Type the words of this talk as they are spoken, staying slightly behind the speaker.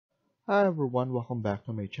Hi everyone, welcome back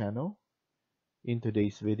to my channel. In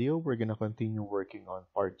today's video, we're gonna continue working on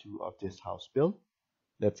part 2 of this house build.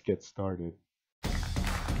 Let's get started.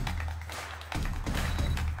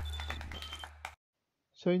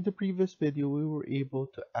 So in the previous video, we were able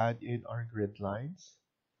to add in our grid lines.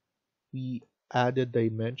 We added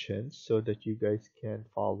dimensions so that you guys can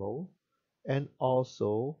follow. And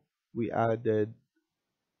also, we added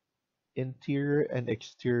interior and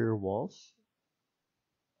exterior walls.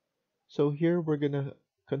 So here we're gonna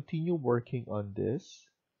continue working on this,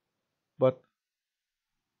 but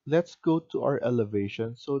let's go to our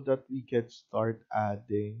elevation so that we can start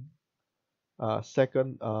adding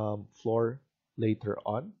second floor later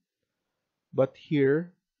on. But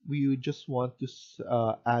here we just want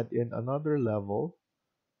to add in another level,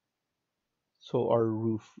 so our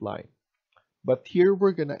roof line. But here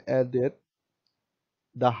we're gonna edit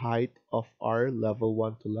the height of our level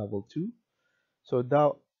 1 to level 2, so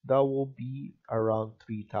that will be around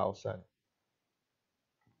 3,000.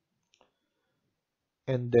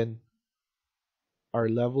 And then our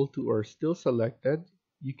level 2 are still selected.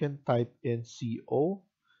 You can type in CO,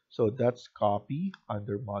 so that's copy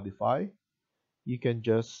under modify. You can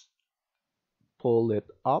just pull it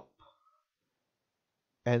up,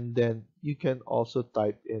 and then you can also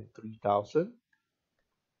type in 3000,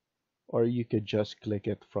 or you could just click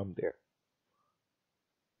it from there.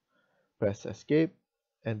 Press escape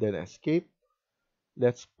and then escape.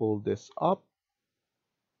 Let's pull this up.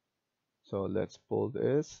 So let's pull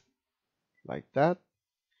this like that.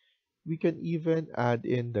 We can even add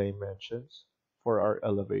in dimensions for our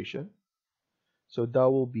elevation. So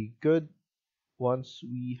that will be good once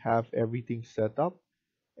we have everything set up,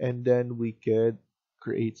 and then we could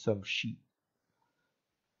create some sheet.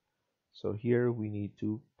 So here we need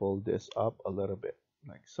to pull this up a little bit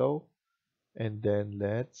like so, and then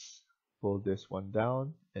let's pull this one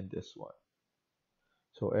down and this one,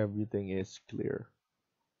 so everything is clear.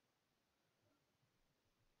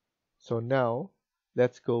 So now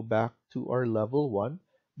let's go back to our level 1,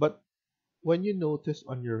 but when you notice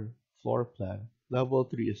on your floor plan, level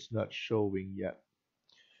 3 is not showing yet.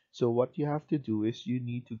 So what you have to do is you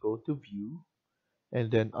need to go to view,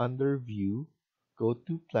 and then under view, go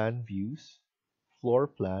to plan views, floor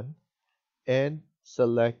plan, and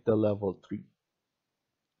select the level 3.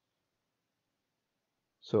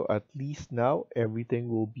 So at least now everything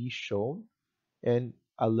will be shown and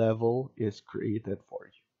a level is created for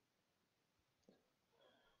you.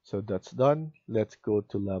 So that's done. Let's go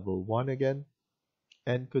to level 1 again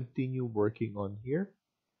and continue working on here.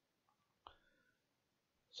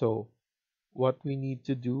 So what we need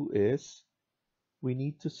to do is we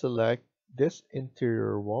need to select this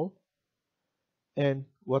interior wall, and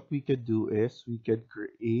what we could do is we could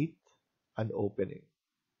create an opening.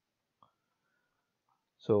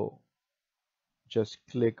 So just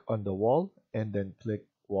click on the wall and then click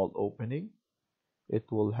wall opening. You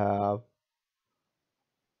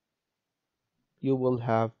will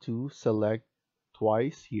have to select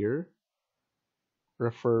twice here,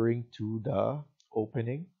 referring to the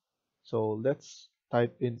opening. So let's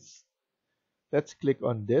click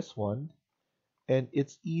on this one, and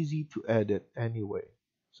it's easy to edit anyway.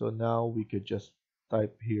 So now we could just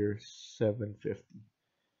type here 750.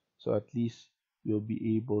 So at least you'll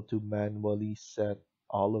be able to manually set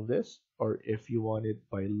all of this, or if you want it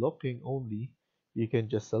by looking only, you can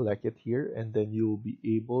just select it here, and then you will be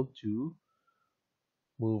able to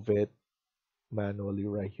move it manually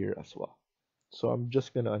right here as well. So I'm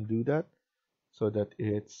just gonna undo that so that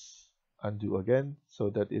it's undo again, so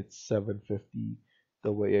that it's 750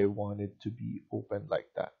 the way I want it to be open like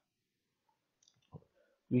that.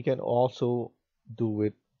 We can also do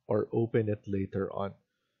it or open it later on.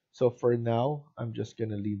 So for now, I'm just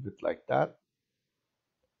gonna leave it like that.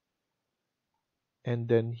 And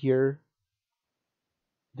then here,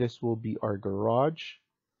 this will be our garage.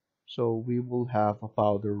 So we will have a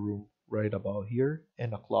powder room right about here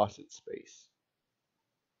and a closet space.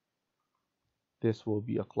 This will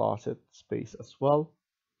be a closet space as well.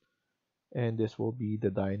 And this will be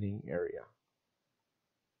the dining area.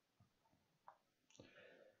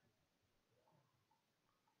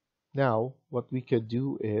 Now, what we could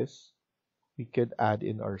do is we could add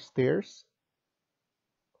in our stairs.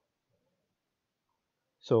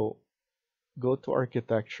 So go to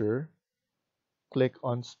architecture, click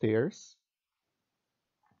on stairs,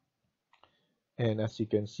 and as you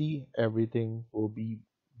can see, everything will be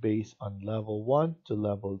based on level 1 to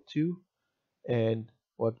level 2. And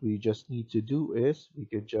what we just need to do is we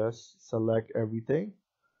could just select everything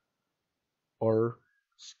or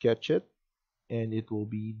sketch it, and it will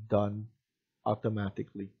be done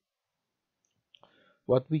automatically.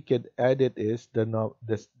 What we could edit is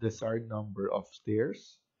this desired number of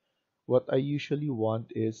stairs. What I usually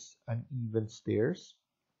want is uneven stairs.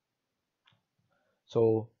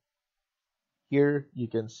 So here you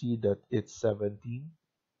can see that it's 17.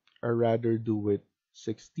 Or rather do it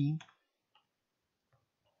 16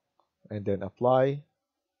 and then apply.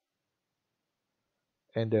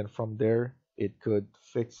 And then from there, it could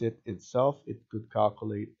fix it itself. It could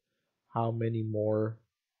calculate how many more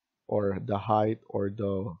or the height or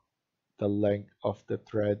the length of the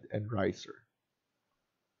thread and riser.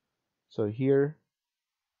 So here,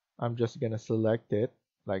 I'm just going to select it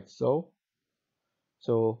like so.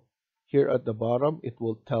 So here at the bottom, it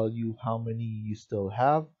will tell you how many you still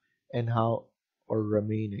have and how or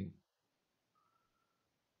remaining.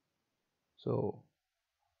 So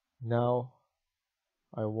now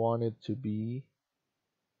I want it to be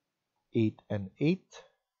 8 and 8.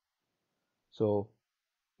 So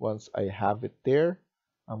once I have it there,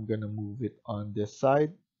 I'm gonna move it on this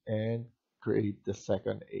side and create the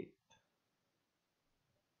second 8.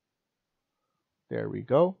 There we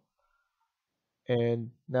go.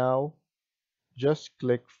 And now just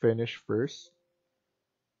click finish first.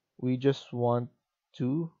 We just want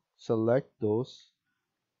to select those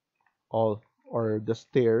all or the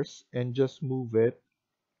stairs and just move it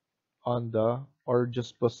on the or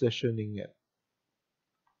just positioning it.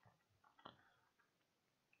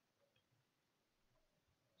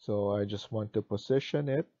 So I just want to position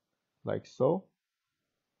it like so.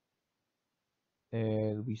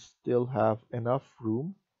 And we still have enough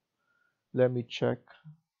room. Let me check.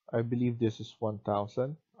 I believe this is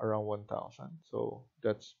 1000, around 1000. So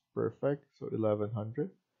that's perfect. So 1100.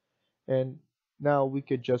 And now we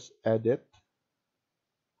could just edit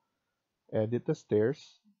the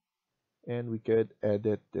stairs, and we could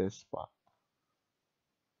edit this spot.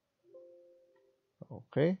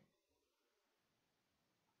 Okay.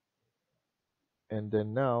 And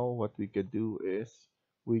then now what we could do is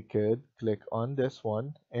we could click on this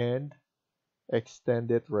one and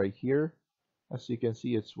extend it right here. As you can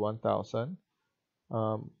see, it's 1000.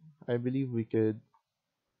 I believe we could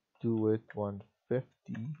do it 150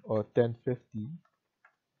 or 1050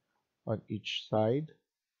 on each side.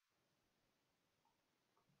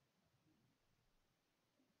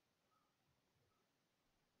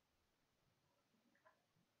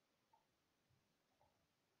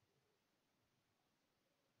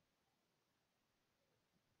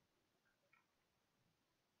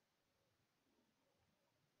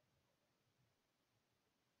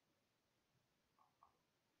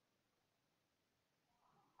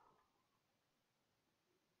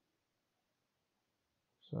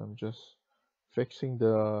 So I'm just fixing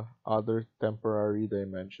the other temporary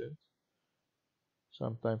dimensions.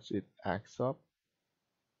 Sometimes it acts up.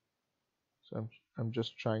 So I'm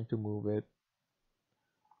just trying to move it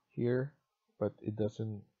here, but it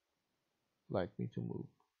doesn't like me to move.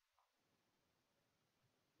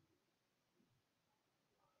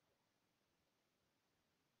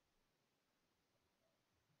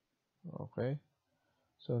 Okay.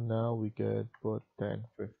 So now we could put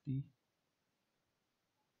 1050.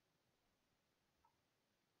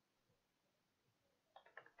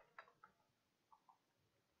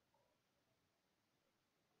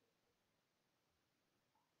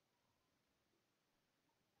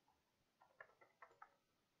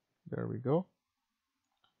 There we go.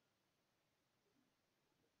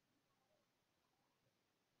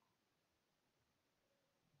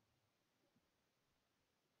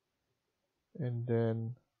 And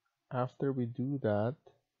then after we do that,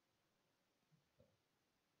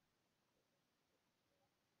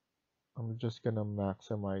 I'm just gonna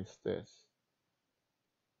maximize this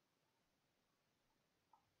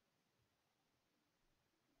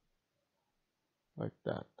like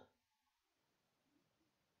that.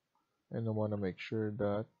 And I want to make sure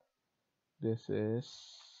that this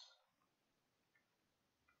is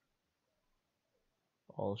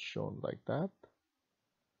all shown like that.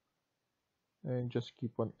 And just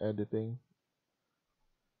keep on editing.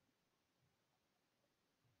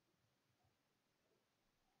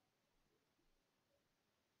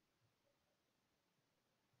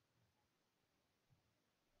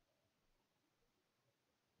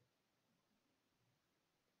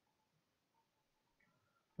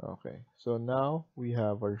 Okay, so now we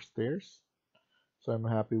have our stairs. So I'm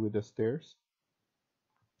happy with the stairs.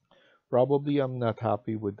 Probably I'm not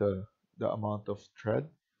happy with the amount of thread,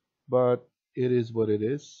 but it is what it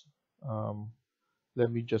is.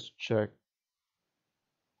 Let me just check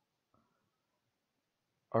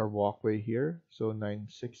our walkway here. So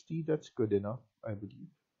 960, that's good enough, I believe.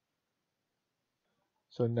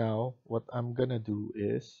 So now what I'm gonna do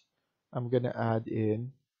is I'm gonna add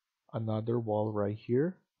in another wall right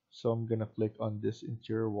here. So I'm gonna click on this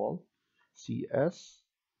interior wall, CS,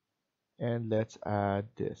 and let's add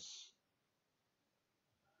this.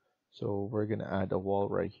 So we're gonna add a wall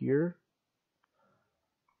right here.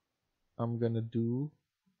 I'm gonna do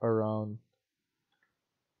around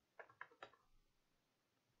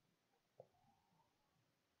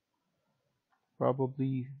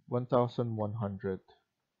probably 1100.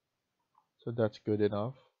 So that's good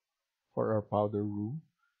enough for our powder room.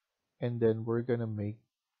 And then we're gonna make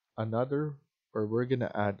another, or we're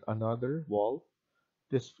gonna add another wall.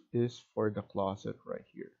 This is for the closet right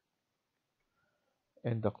here.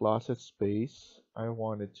 And the closet space, I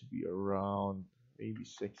want it to be around maybe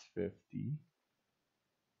 650.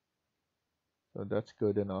 So that's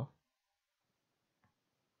good enough.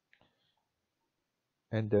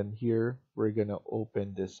 And then here, we're gonna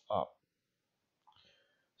open this up.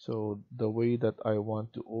 So the way that I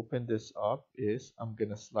want to open this up is I'm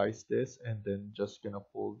gonna slice this and then just gonna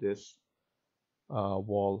pull this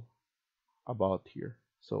wall about here.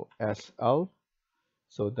 So SL,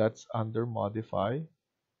 so that's under modify,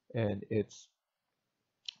 and it's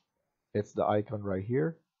the icon right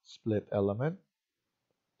here, split element.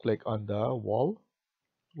 Click on the wall.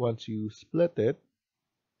 Once you split it,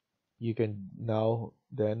 you can now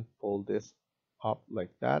then pull this up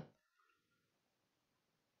like that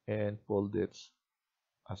and pull this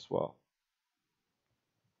as well.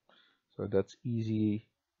 So that's easy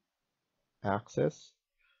access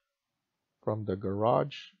from the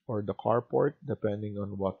garage or the carport, depending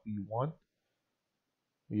on what we want.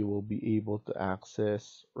 We will be able to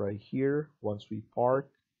access right here once we park,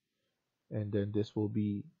 and then this will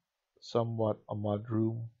be somewhat a mud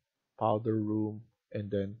room, powder room, and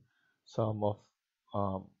then some of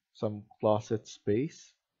some closet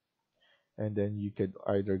space, and then you could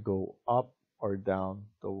either go up or down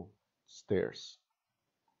the stairs.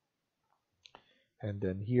 And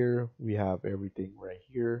then here we have everything right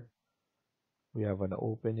here. We have an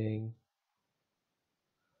opening,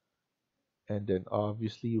 and then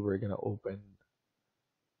obviously we're gonna open,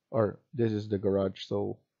 or this is the garage,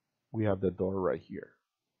 so we have the door right here.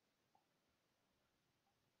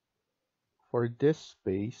 For this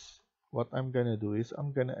space, what I'm gonna do is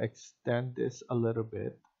I'm gonna extend this a little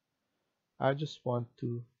bit. I just want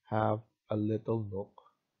to have a little nook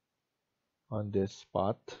on this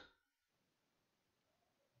spot,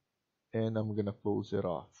 and I'm gonna close it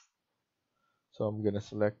off. So I'm gonna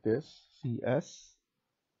select this CS,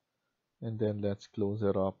 and then let's close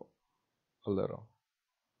it up a little.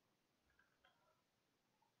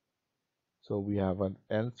 So we have an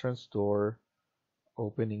entrance door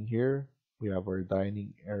opening here. We have our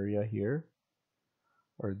dining area here,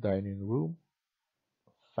 our dining room,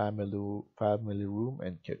 family room,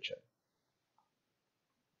 and kitchen.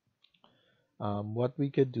 What we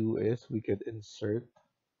could do is we could insert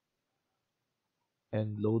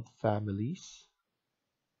and load families.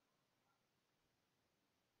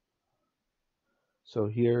 So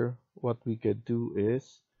here, what we could do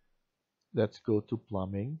is let's go to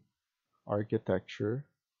plumbing, architecture,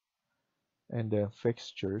 and then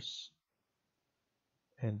fixtures.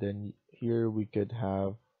 And then here we could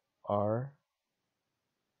have our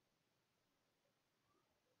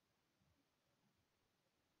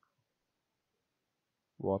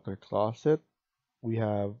water closet. We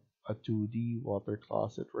have a 2D water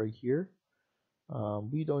closet right here.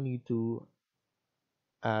 We don't need to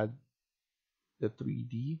add the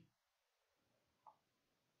 3D.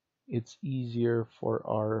 It's easier for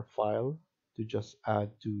our file to just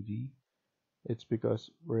add 2D. It's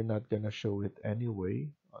because we're not gonna show it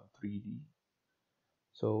anyway on 3D.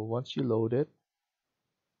 So once you load it,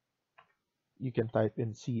 you can type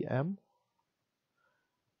in CM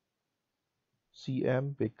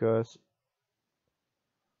because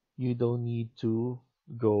you don't need to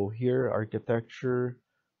go here, architecture,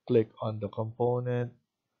 click on the component,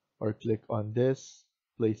 or click on this,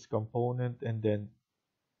 place component, and then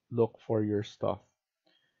look for your stuff.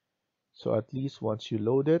 So at least once you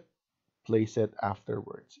load it, place it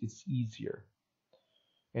afterwards. It's easier.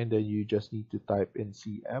 And then you just need to type in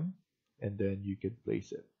CM, and then you can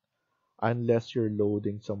place it. Unless you're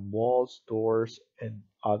loading some walls, doors, and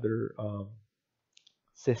other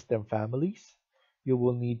system families, you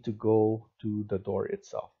will need to go to the door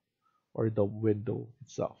itself or the window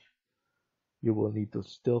itself. You will need to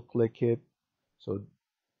still click it. So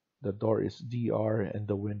the door is DR and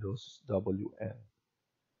the windows is WN.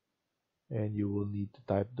 And you will need to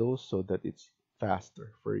type those so that it's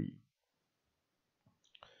faster for you.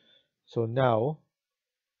 So now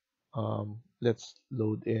let's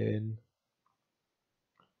load in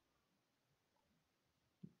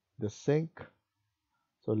the sink.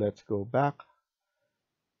 So let's go back,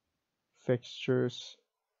 fixtures,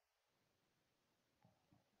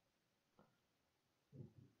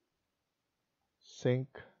 sink.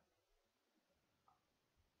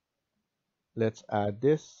 Let's add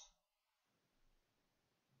this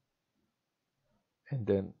and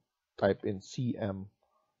then type in CM.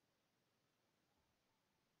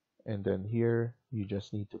 And then here, you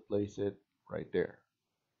just need to place it right there.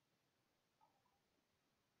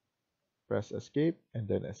 Press escape and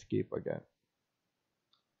then escape again.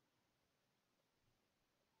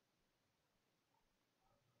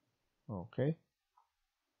 Okay.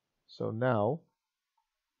 So now,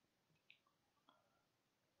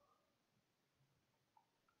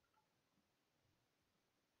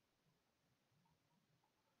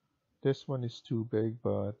 this one is too big,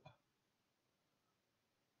 but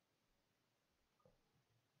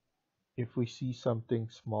if we see something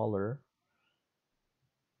smaller,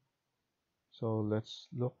 so let's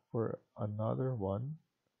look for another one,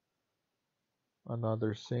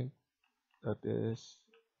 another sink that is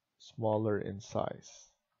smaller in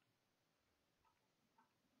size.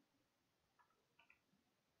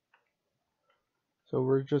 So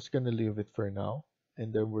we're just gonna leave it for now,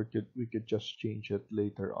 and then we could just change it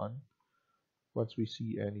later on. Once we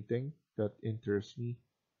see anything that interests me,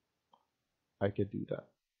 I could do that.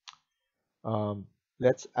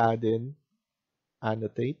 Let's add in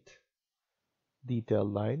annotate detail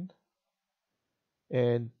line,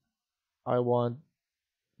 and I want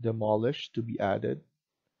demolish to be added.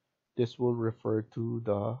 This will refer to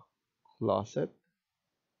the closet.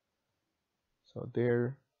 So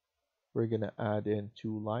there, we're gonna add in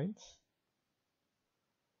 2 lines.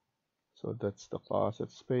 So that's the closet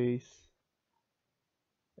space,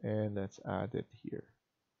 and let's add it here.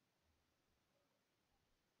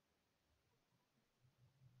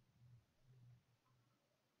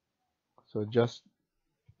 So just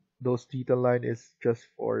those detail line is just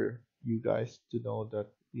for you guys to know that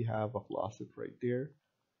we have a closet right there.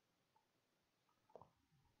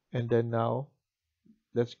 And then now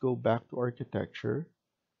let's go back to architecture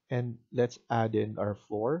and let's add in our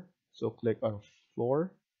floor. So click on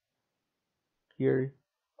floor. Here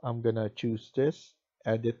I'm gonna choose this,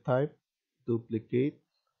 edit type, duplicate,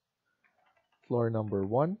 floor number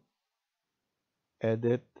 1,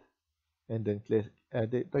 edit, and then click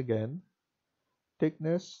edit again.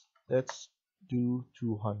 Thickness, let's do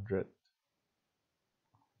 200.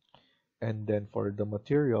 And then for the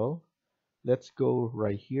material, let's go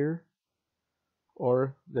right here,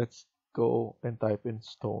 or let's go and type in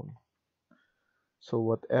stone. So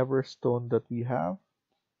whatever stone that we have,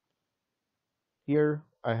 here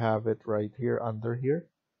I have it right here under here.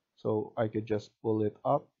 So I could just pull it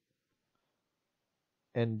up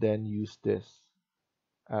and then use this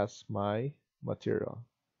as my material.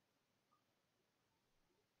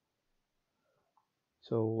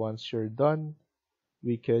 So once you're done,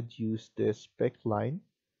 we could use this pick line.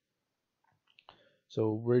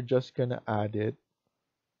 So we're just gonna add it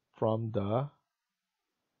from the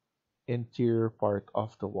interior part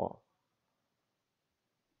of the wall.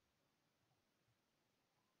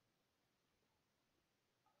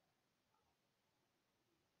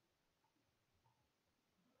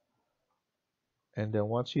 And then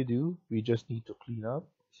once you do, we just need to clean up,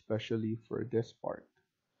 especially for this part.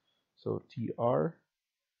 So TR,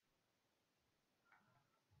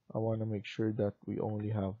 I want to make sure that we only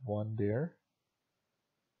have one there.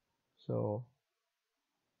 So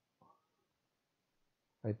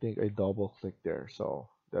I think I double click there. So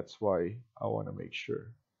that's why I want to make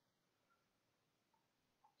sure.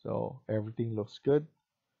 So everything looks good.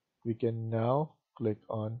 We can now click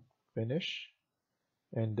on finish.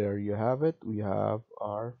 And there you have it. We have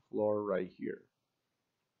our floor right here.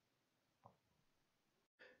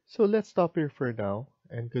 So let's stop here for now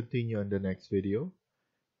and continue on the next video.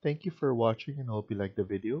 Thank you for watching and hope you liked the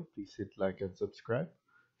video. Please hit like and subscribe.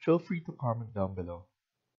 Feel free to comment down below.